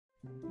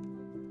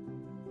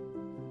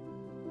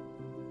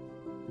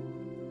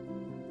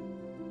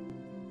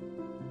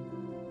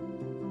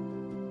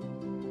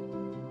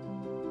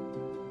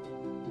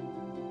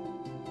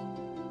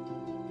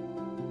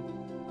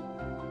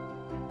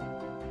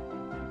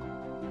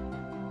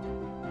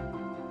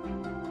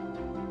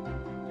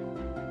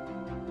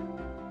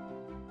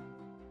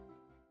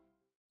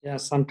Yeah,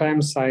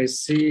 sometimes I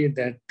see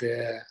that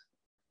the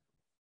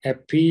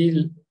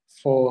appeal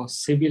for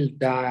civil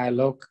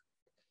dialogue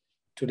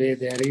today,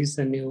 there is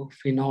a new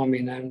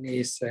phenomenon,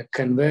 is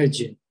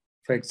converging.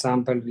 For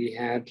example, we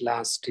had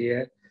last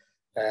year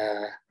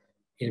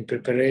in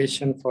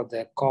preparation for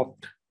the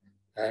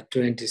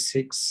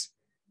COP26,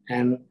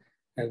 and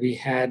we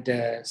had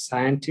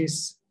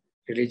scientists,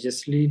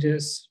 religious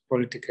leaders,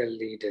 political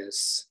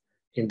leaders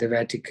in the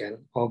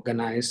Vatican,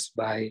 organized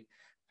by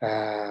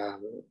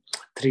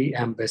 3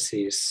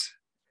 embassies.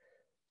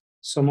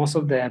 So most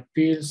of the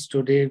appeals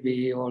today,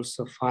 we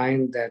also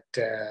find that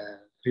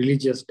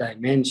religious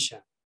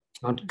dimension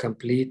not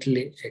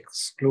completely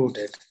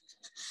excluded.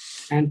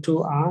 And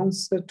to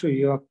answer to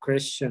your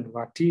question,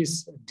 what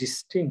is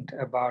distinct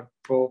about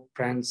Pope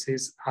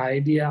Francis'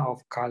 idea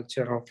of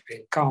culture of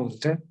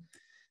encounter?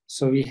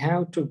 So we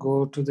have to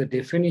go to the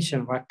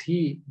definition, what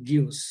he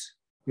gives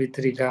with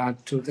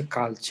regard to the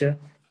culture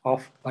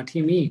of what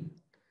he means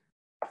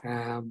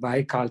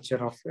by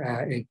culture of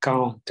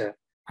encounter.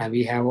 And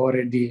we have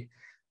already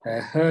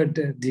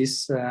heard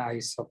this, I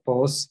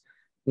suppose,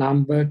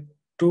 number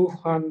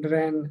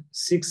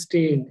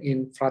 216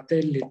 in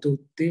Fratelli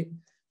Tutti.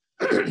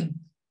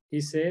 He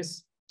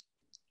says,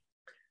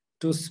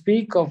 to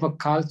speak of a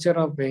culture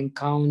of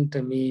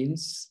encounter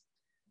means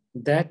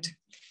that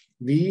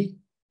we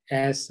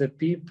as a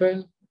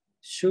people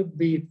should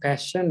be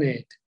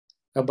passionate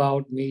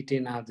about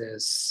meeting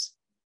others,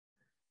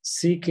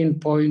 seeking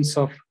points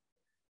of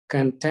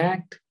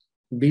contact,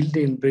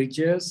 building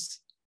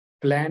bridges,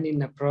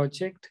 planning a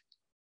project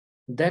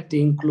that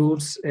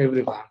includes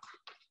everyone.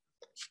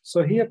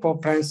 So here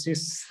Pope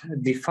Francis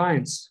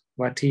defines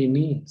what he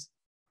means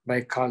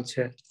by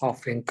culture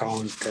of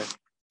encounter.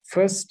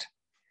 First,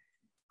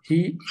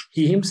 he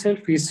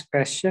himself is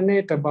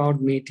passionate about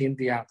meeting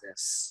the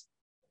others.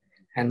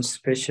 And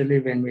especially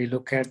when we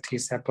look at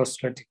his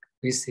apostolic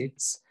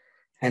visits,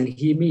 and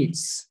he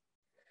meets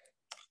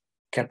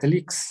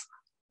Catholics,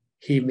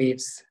 he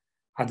meets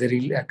other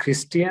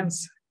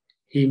Christians,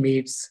 he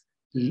meets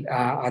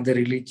other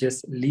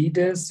religious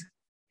leaders,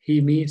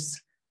 he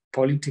meets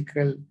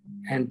political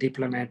and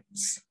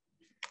diplomats.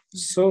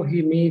 So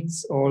he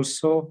meets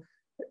also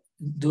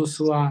those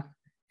who are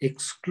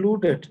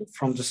excluded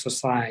from the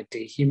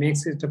society. He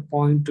makes it a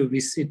point to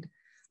visit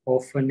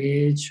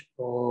orphanage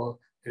or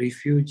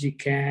refugee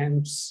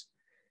camps.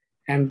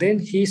 And then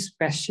he's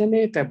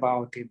passionate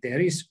about it. There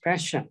is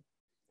passion.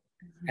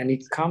 And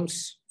it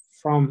comes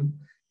from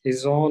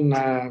his own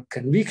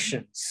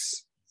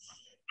convictions.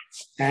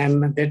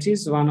 And that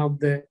is one of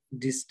the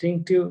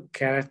distinctive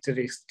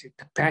characteristics,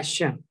 the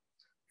passion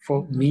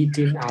for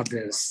meeting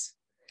others.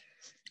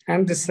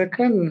 And the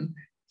second,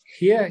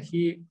 here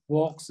he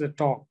walks the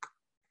talk.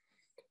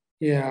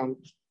 Yeah.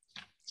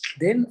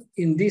 Then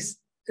in these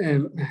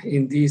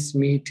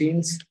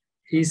meetings,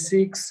 he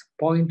seeks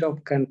point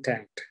of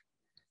contact,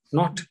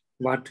 not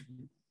what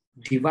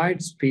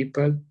divides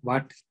people,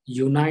 what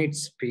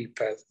unites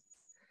people.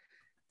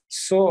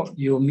 So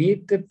you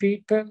meet the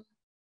people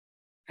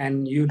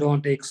and you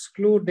don't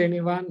exclude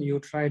anyone. You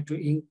try to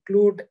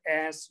include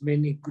as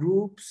many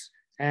groups,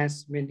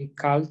 as many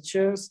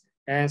cultures,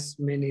 as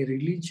many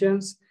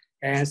religions,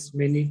 as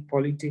many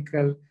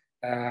political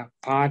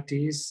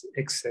parties,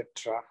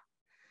 etc.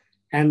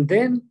 And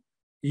then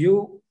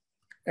you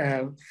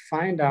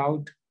find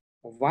out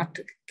what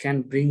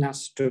can bring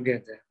us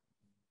together.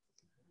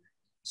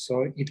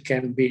 So it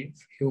can be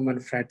human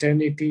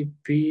fraternity,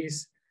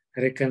 peace,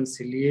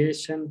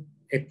 reconciliation,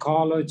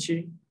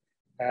 ecology,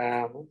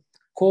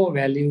 core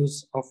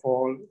values of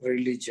all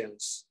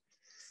religions.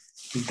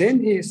 Then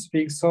he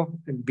speaks of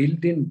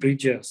building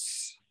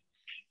bridges.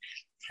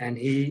 And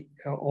he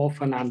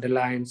often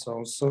underlines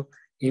also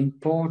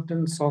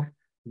importance of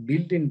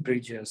building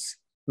bridges,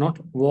 not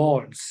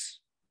walls.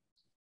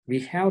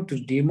 We have to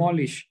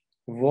demolish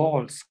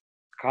walls,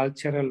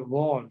 cultural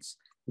walls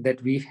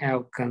that we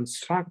have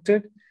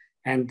constructed,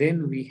 and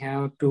then we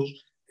have to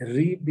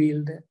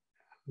rebuild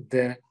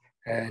the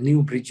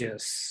new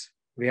bridges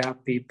where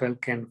people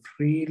can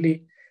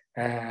freely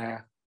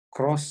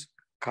cross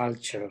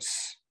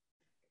cultures.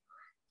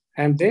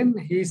 And then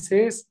he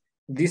says,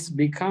 this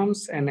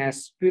becomes an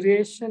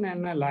aspiration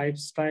and a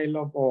lifestyle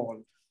of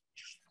all.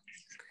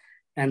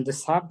 And the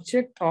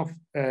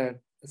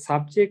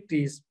subject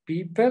is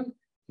people,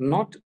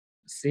 not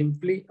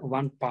simply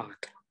one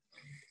part.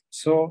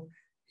 So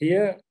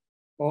here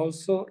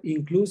also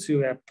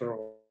inclusive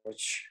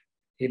approach.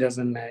 He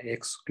doesn't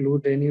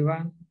exclude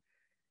anyone.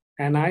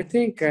 And I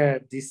think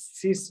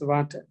this is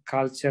what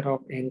culture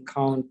of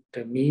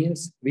encounter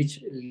means,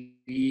 which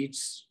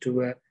leads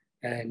to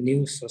a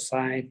new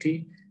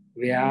society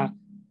where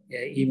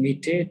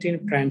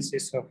imitating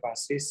Francis of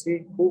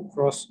Assisi, who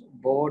crossed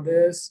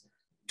borders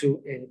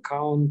to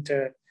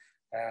encounter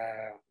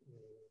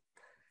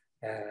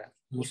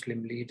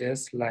Muslim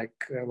leaders.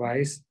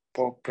 Likewise,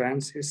 Pope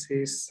Francis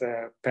is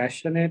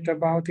passionate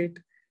about it,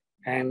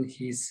 and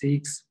he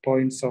seeks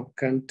points of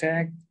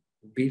contact,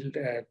 build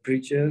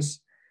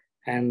bridges,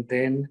 and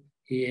then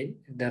he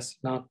does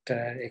not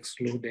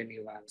exclude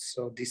anyone.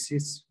 So this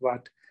is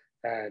what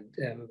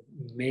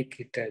make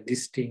it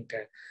distinct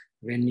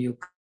when you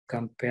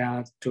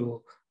compare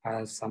to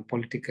some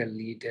political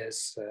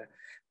leaders,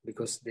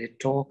 because they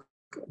talk,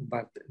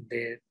 but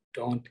they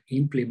don't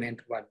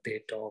implement what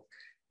they talk.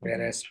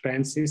 Whereas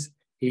Francis,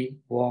 he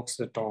walks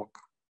the talk.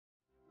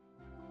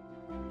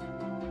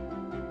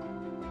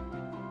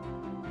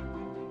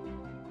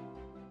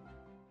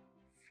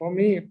 For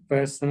me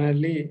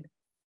personally,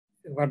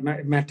 what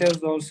matters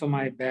also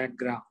my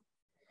background.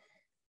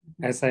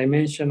 As I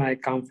mentioned, I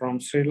come from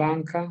Sri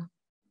Lanka.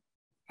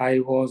 I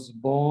was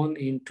born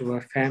into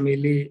a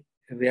family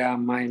where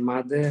my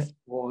mother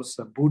was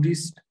a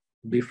Buddhist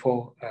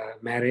before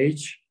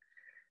marriage,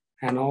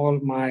 and all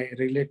my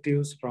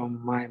relatives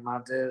from my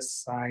mother's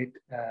side,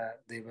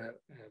 they were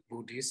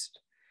Buddhist.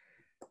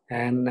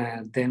 And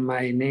then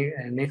my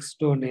next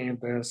door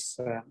neighbors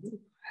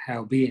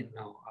have been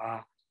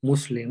are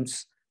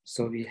Muslims.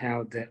 So we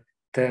have the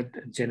third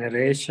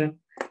generation.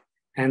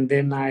 And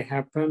then I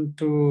happened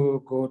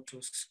to go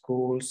to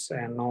schools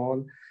and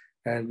all.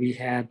 We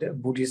had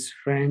Buddhist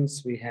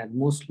friends, we had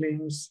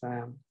Muslims,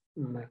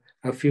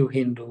 a few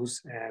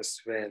Hindus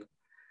as well.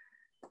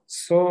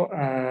 So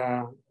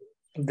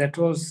that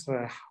was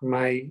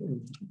my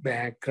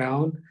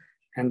background,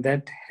 and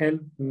that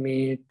helped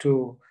me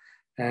to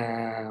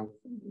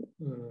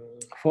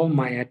form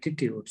my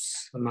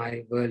attitudes,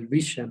 my world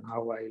vision,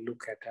 how I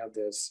look at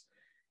others.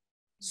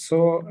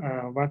 So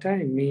what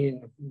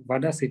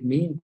does it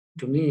mean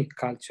to me?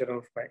 Culture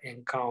of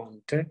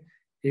encounter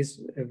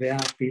is where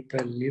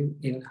people live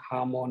in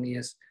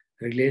harmonious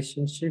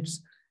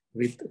relationships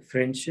with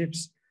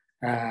friendships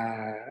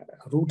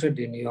rooted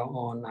in your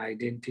own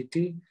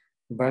identity,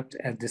 but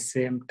at the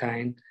same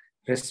time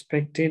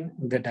respecting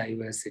the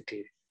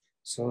diversity.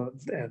 So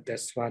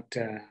that's what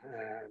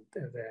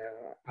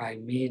I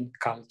mean,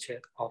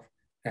 culture of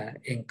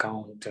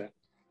encounter.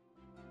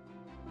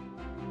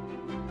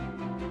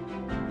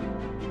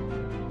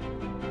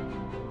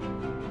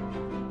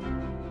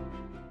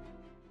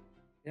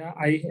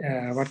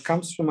 Yeah, what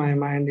comes to my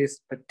mind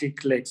is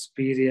particular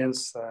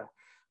experience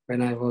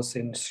when I was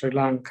in Sri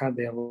Lanka.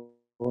 There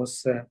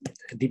was a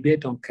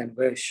debate on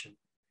conversion,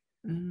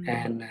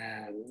 and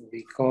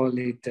we call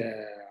it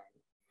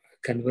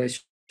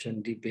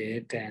conversion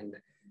debate. And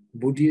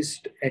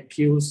Buddhists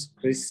accuse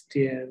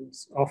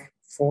Christians of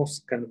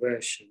forced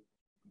conversion,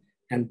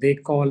 and they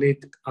call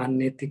it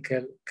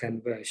unethical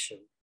conversion.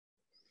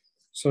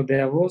 So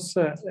there was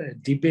a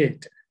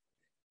debate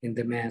in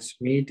the mass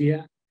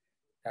media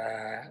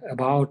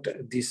about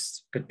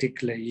this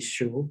particular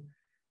issue.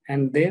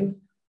 And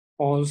then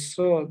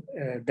also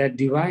that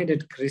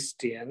divided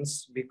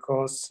Christians,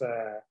 because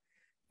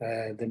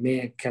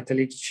the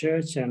Catholic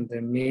Church and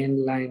the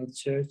mainline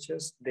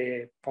churches,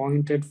 they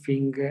pointed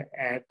finger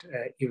at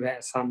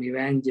some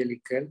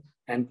evangelical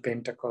and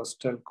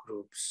Pentecostal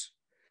groups.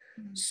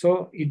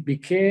 So it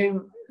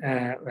became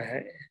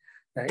an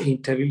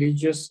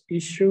interreligious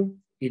issue.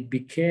 It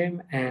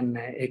became an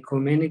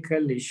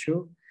ecumenical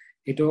issue.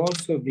 It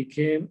also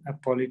became a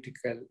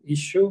political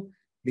issue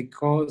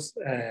because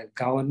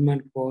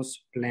government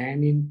was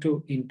planning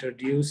to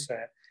introduce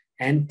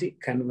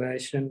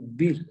anti-conversion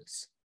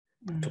bills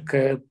to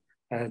curb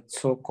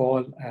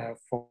so-called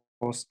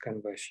forced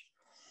conversion.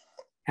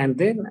 And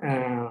then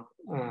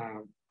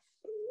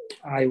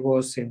I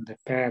was in the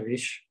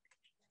parish,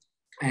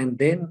 and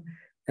then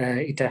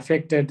it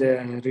affected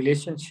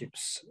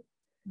relationships.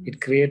 It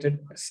created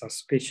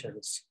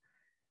suspicions.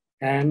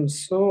 And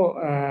so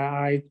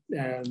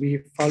we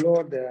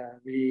followed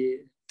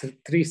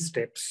three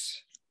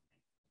steps.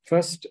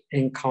 First,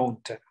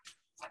 encounter.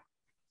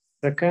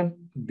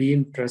 Second,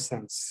 being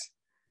presence.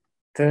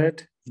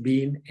 Third,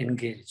 being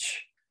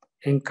engaged.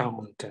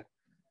 Encounter.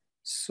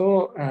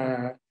 So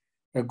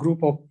a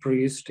group of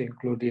priests,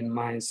 including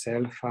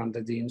myself,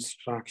 under the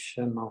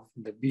instruction of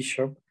the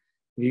bishop,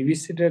 we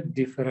visited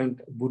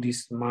different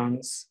Buddhist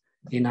monks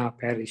in our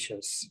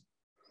parishes.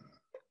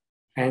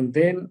 And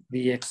then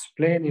we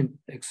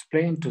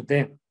explained to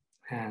them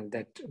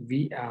that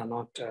we are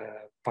not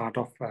part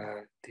of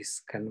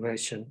this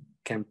conversion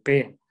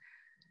campaign.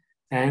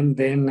 And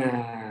then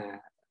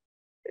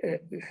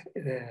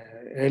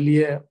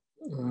earlier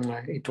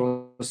it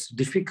was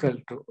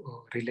difficult to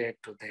relate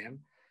to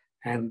them.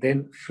 And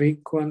then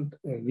frequent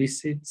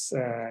visits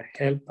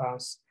help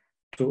us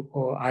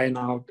to iron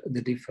out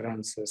the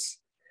differences.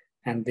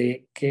 And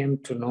they came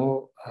to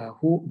know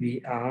who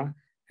we are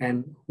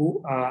and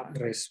who are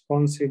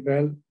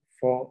responsible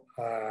for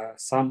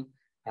some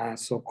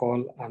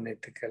so-called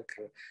unethical.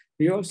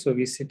 We also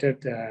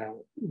visited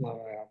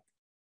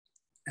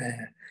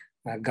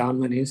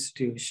government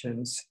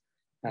institutions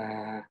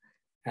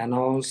and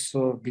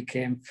also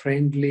became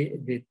friendly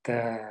with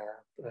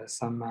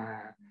some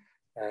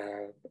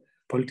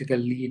political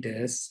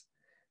leaders.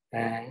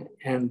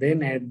 And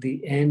then at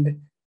the end,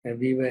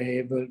 we were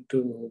able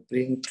to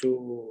bring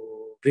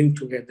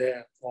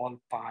together all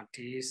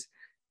parties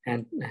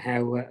and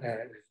have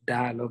a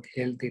dialogue,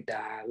 healthy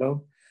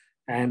dialogue,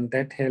 and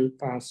that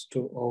helped us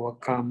to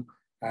overcome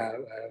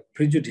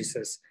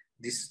prejudices.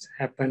 This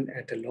happened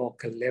at a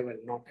local level,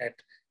 not at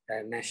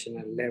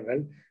national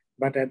level.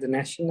 But at the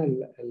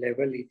national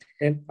level, it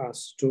helps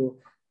us to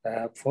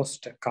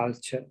foster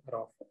culture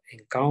of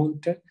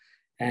encounter.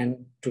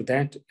 And to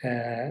that,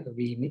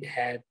 we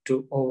had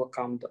to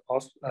overcome the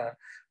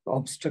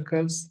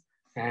obstacles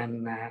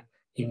and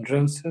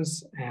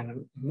hindrances,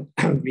 and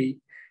we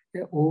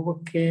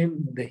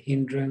overcame the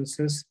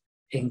hindrances,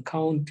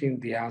 encountering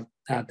the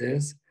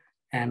others,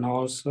 and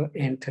also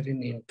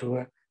entering into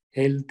a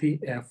healthy,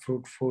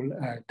 fruitful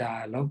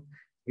dialogue,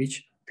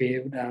 which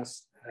paved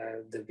us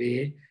the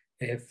way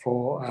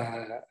for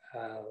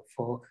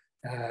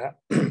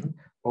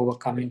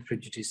overcoming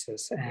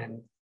prejudices,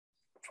 and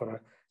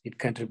it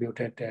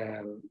contributed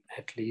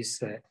at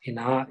least in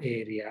our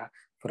area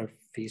for a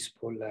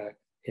peaceful,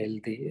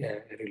 healthy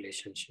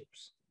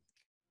relationships.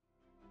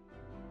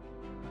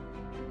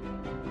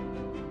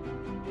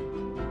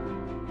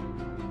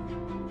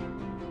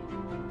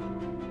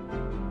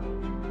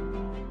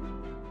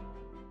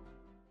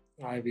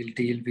 I will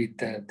deal with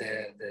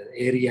the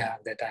area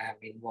that I am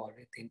involved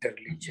with,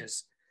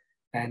 interreligious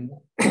and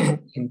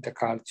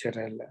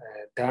intercultural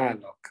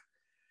dialogue.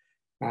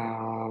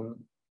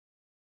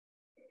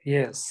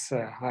 Yes,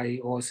 I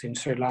was in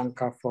Sri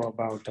Lanka for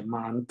about a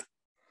month,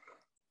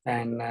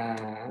 and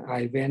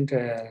I went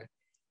with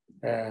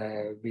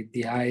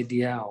the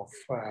idea of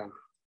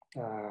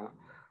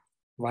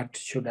what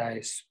should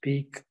I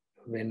speak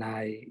when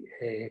I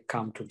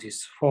come to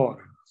this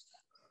forum.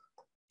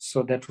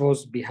 So that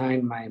was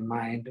behind my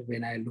mind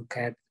when I look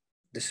at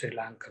the Sri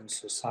Lankan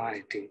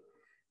society.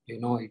 You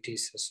know, it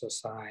is a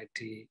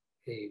society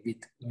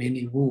with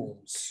many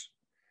wounds.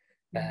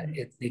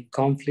 Ethnic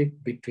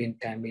conflict between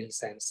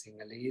Tamils and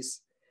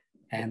Sinhalese,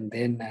 and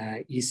then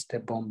Easter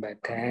bomb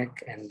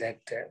attack, and that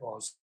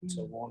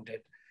also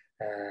wounded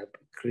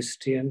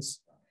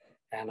Christians,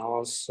 and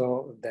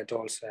also that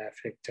also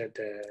affected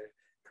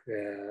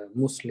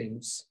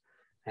Muslims,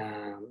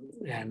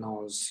 and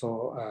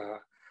also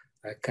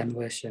a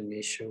conversion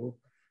issue.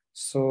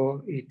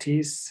 So it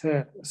is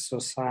a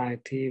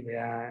society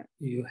where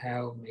you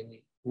have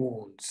many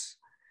wounds.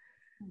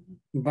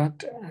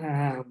 But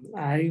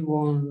I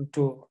want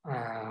to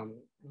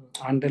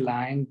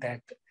underline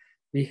that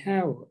we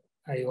have,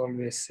 I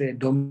always say,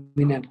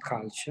 dominant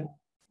culture,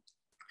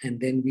 and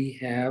then we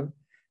have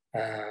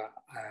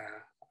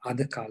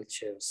other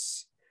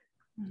cultures.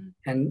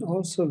 And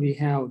also we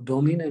have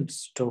dominant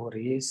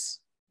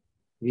stories.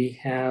 We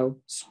have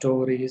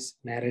stories,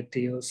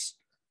 narratives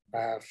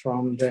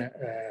from the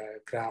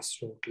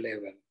grassroots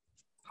level,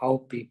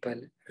 how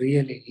people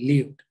really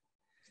lived.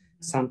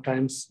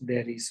 Sometimes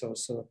there is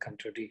also a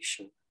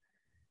contradiction.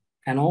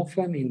 And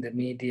often in the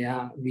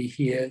media, we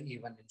hear,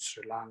 even in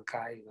Sri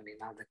Lanka, even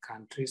in other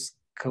countries,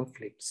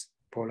 conflicts,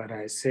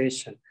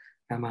 polarization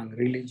among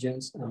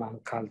religions, among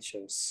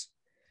cultures.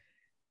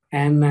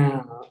 And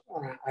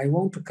I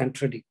want to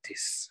contradict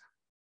this,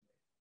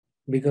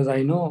 because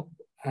I know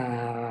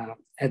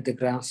at the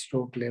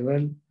grassroots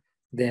level,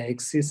 there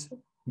exist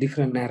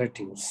different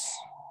narratives.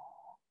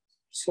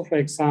 So for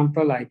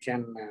example, I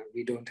can,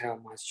 we don't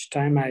have much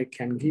time, I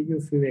can give you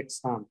a few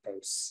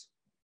examples.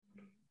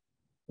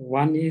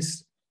 One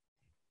is,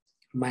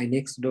 my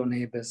next door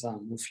neighbors are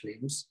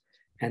Muslims,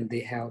 and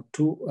they have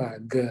two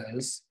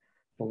girls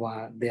who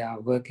are, they are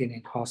working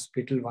in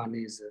hospital. One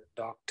is a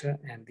doctor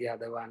and the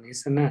other one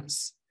is a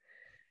nurse.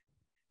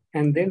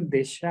 And then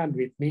they shared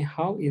with me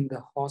how in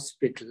the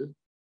hospital,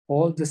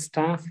 all the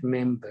staff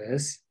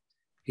members,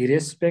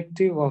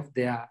 irrespective of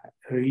their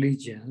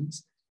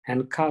religions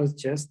and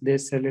cultures, they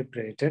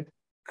celebrated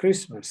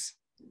Christmas.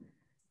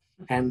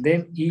 And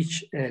then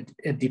each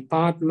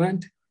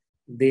department,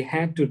 they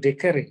had to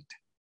decorate.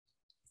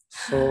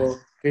 So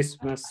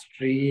Christmas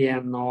tree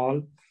and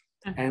all.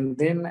 And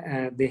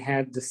then they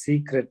had the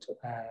secret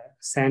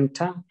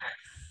Santa.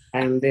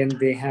 And then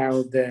they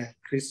have the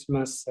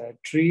Christmas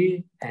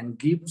tree and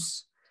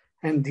gifts.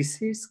 And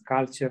this is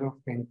culture of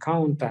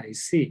encounter, I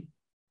see.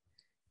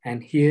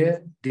 And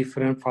here,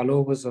 different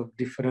followers of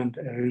different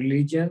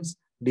religions,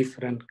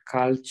 different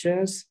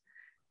cultures.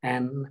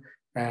 And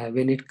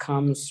when it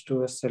comes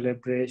to a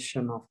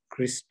celebration of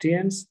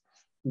Christians,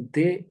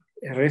 they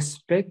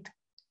respect,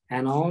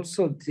 and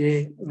also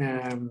they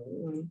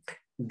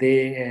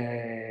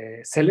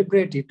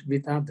celebrate it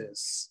with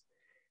others.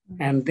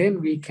 And then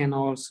we can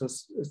also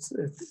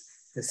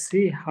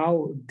see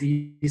how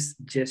these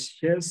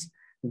gestures,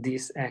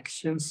 these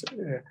actions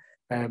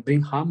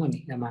bring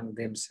harmony among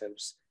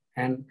themselves,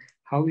 and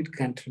how it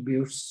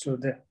contributes to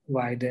the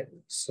wider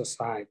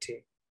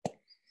society.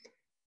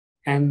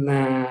 And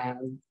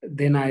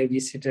then I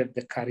visited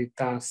the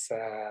Caritas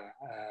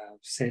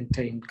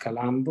Center in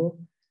Colombo.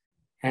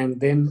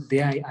 And then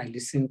there I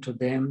listened to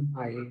them.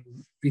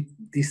 With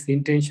this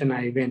intention,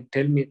 I went,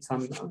 tell me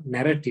some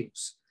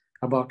narratives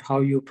about how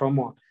you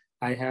promote.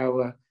 I have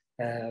a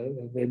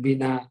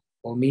webinar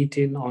or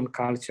meeting on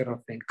culture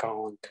of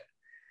encounter.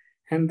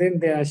 And then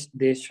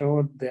they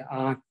showed the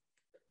art,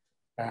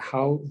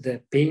 how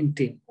the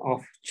painting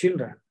of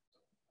children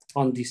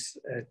on this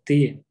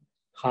theme,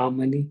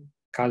 harmony,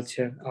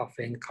 culture of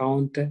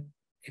encounter,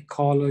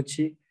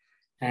 ecology,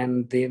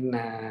 and then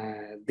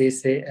they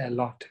say a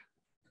lot.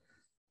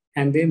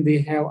 And then they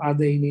have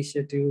other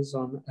initiatives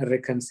on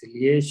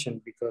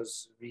reconciliation,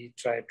 because we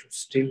try to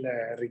still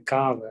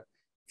recover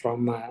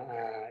from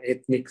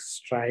ethnic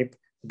strife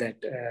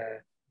that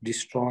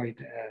destroyed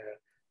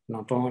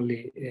not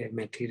only a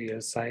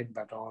material side,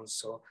 but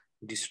also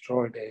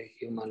destroyed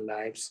human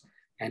lives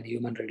and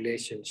human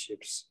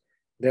relationships.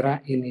 There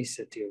are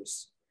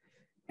initiatives.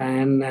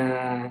 And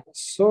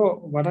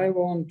so what I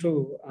want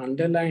to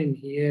underline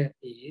here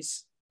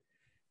is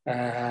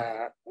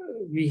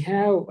we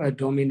have a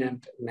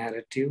dominant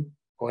narrative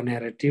or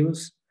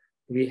narratives.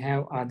 We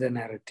have other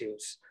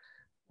narratives.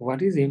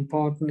 What is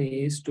important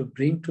is to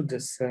bring to the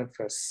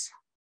surface.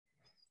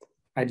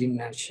 I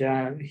didn't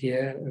share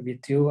here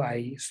with you.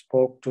 I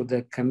spoke to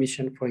the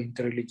Commission for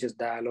Interreligious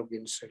Dialogue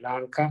in Sri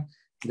Lanka.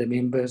 The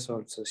members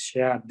also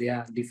shared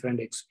their different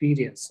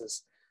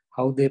experiences,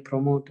 how they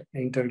promote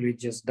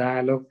interreligious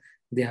dialogue,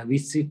 their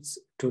visits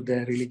to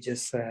the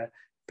religious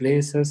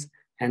places,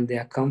 and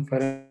their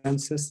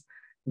conferences.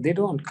 They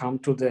don't come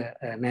to the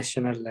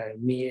national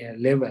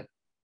level.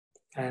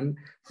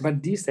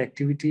 But these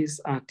activities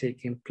are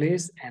taking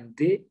place, and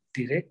they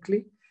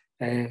directly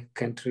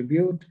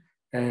contribute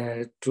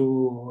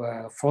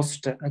to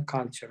foster a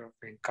culture of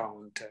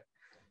encounter.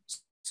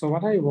 So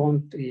what I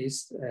want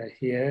is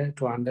here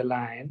to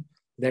underline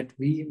that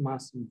we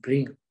must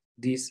bring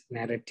these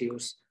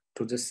narratives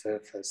to the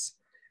surface,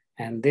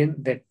 and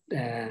then that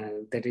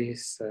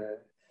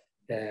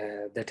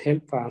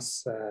help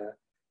us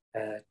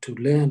to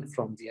learn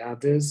from the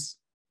others.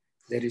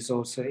 There is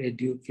also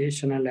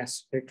educational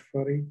aspect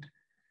for it,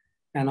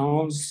 and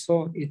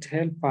also it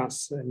helps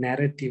us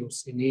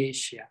narratives in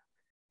Asia,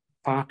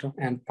 part of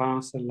and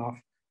parcel of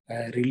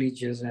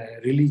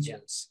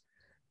religions.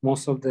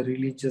 Most of the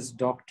religious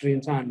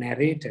doctrines are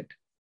narrated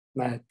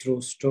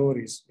through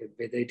stories,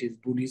 whether it is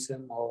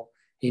Buddhism or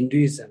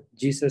Hinduism.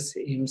 Jesus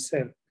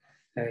himself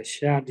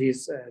shared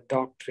his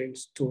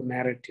doctrines through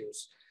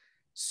narratives.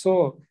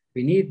 So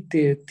we need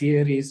the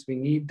theories, we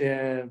need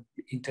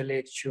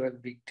intellectual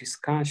big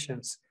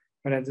discussions,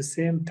 but at the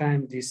same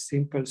time, these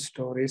simple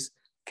stories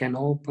can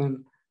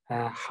open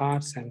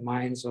hearts and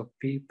minds of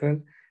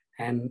people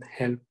and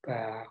help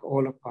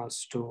all of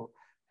us to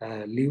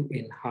live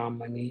in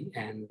harmony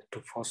and to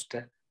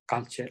foster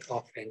culture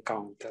of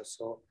encounter.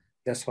 So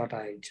that's what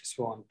I just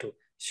want to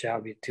share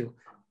with you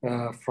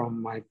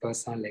from my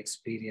personal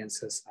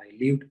experiences I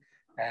lived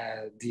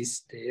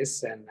these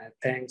days. And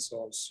thanks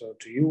also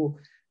to you,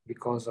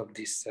 because of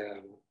this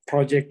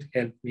project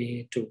helped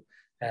me to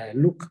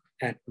look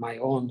at my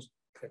own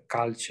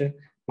culture,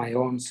 my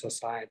own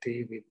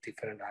society with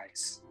different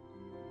eyes.